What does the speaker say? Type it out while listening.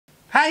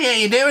Hey, how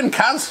you doing,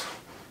 cuz?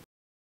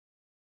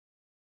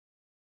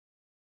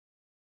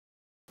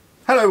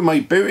 Hello,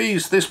 my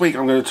booties. This week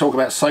I'm going to talk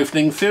about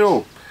siphoning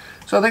fuel.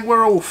 So I think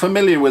we're all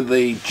familiar with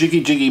the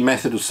Jiggy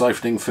method of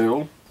siphoning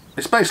fuel.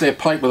 It's basically a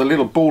pipe with a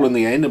little ball in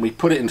the end, and we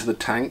put it into the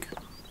tank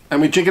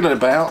and we jiggle it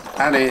about,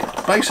 and it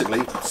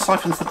basically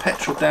siphons the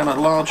petrol down a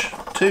large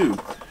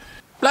tube.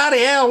 Bloody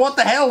hell, what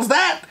the hell's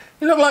that?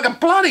 You look like a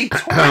bloody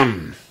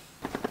twat.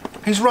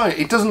 He's right,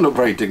 it doesn't look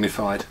very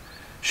dignified.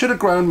 Should a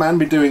grown man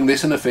be doing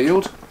this in a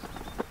field?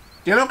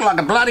 You look like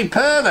a bloody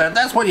pervert,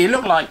 that's what you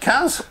look like,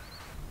 cuz.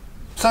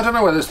 So I don't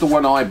know whether it's the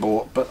one I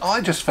bought, but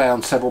I just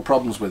found several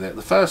problems with it.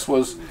 The first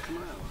was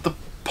the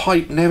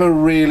pipe never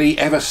really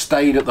ever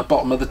stayed at the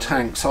bottom of the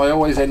tank, so I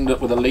always end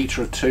up with a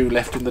litre or two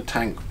left in the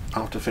tank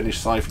after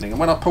finished siphoning. And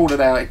when I pulled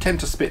it out, it tended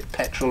to spit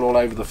petrol all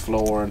over the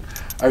floor and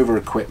over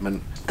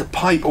equipment. The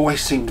pipe always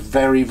seemed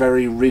very,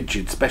 very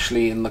rigid,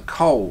 especially in the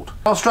cold.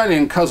 My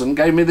Australian cousin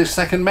gave me this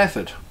second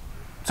method.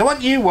 So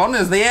what you want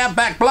is the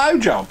Outback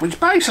blowjob, which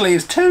basically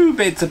is two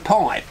bits of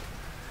pipe.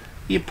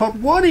 You put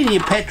one in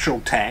your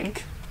petrol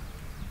tank,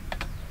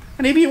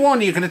 and if you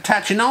want you can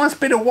attach a nice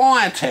bit of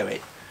wire to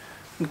it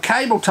and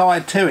cable tie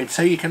it to it,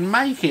 so you can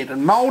make it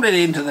and mould it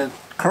into the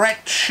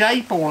correct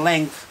shape or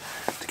length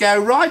to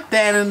go right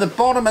down in the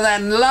bottom of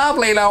that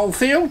lovely old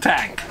fuel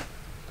tank.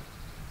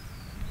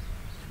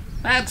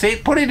 That's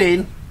it, put it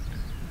in.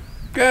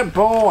 Good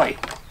boy.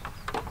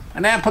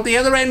 And now put the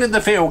other end of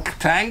the fuel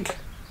tank,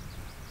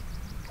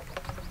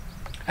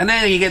 and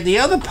then you get the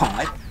other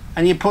pipe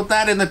and you put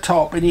that in the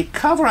top, and you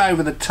cover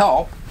over the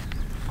top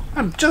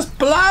and just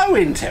blow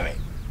into it.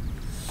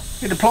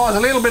 It applies a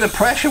little bit of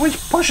pressure which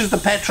pushes the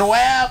petrol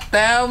out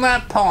down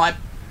that pipe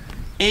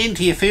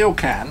into your fuel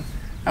can,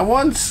 and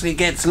once it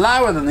gets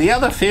lower than the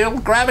other fuel,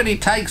 gravity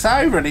takes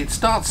over and it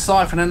starts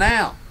siphoning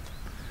out.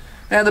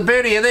 Now the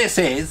beauty of this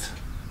is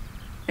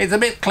it's a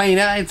bit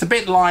cleaner, it's a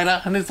bit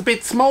lighter, and it's a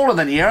bit smaller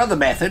than your other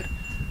method.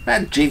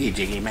 That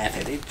Jiggy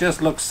method, it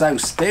just looks so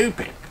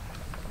stupid.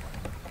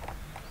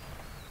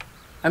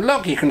 And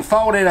look, you can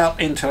fold it up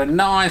into a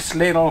nice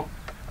little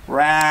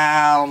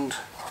round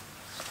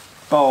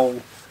bowl.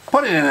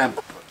 Put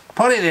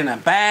it in a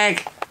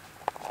bag,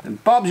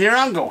 and Bob's your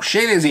uncle.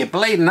 Shit is you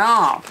bleeding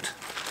armed.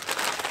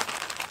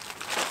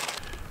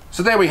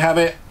 So there we have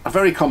it, a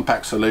very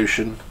compact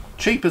solution,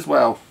 cheap as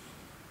well.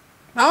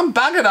 I'm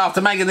buggered after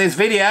making this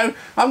video.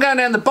 I'm going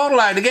down the bottle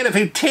to get a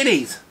few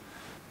titties.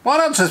 Why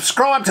not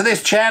subscribe to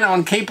this channel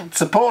and keep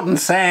supporting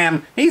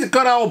Sam? He's a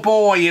good old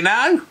boy, you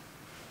know.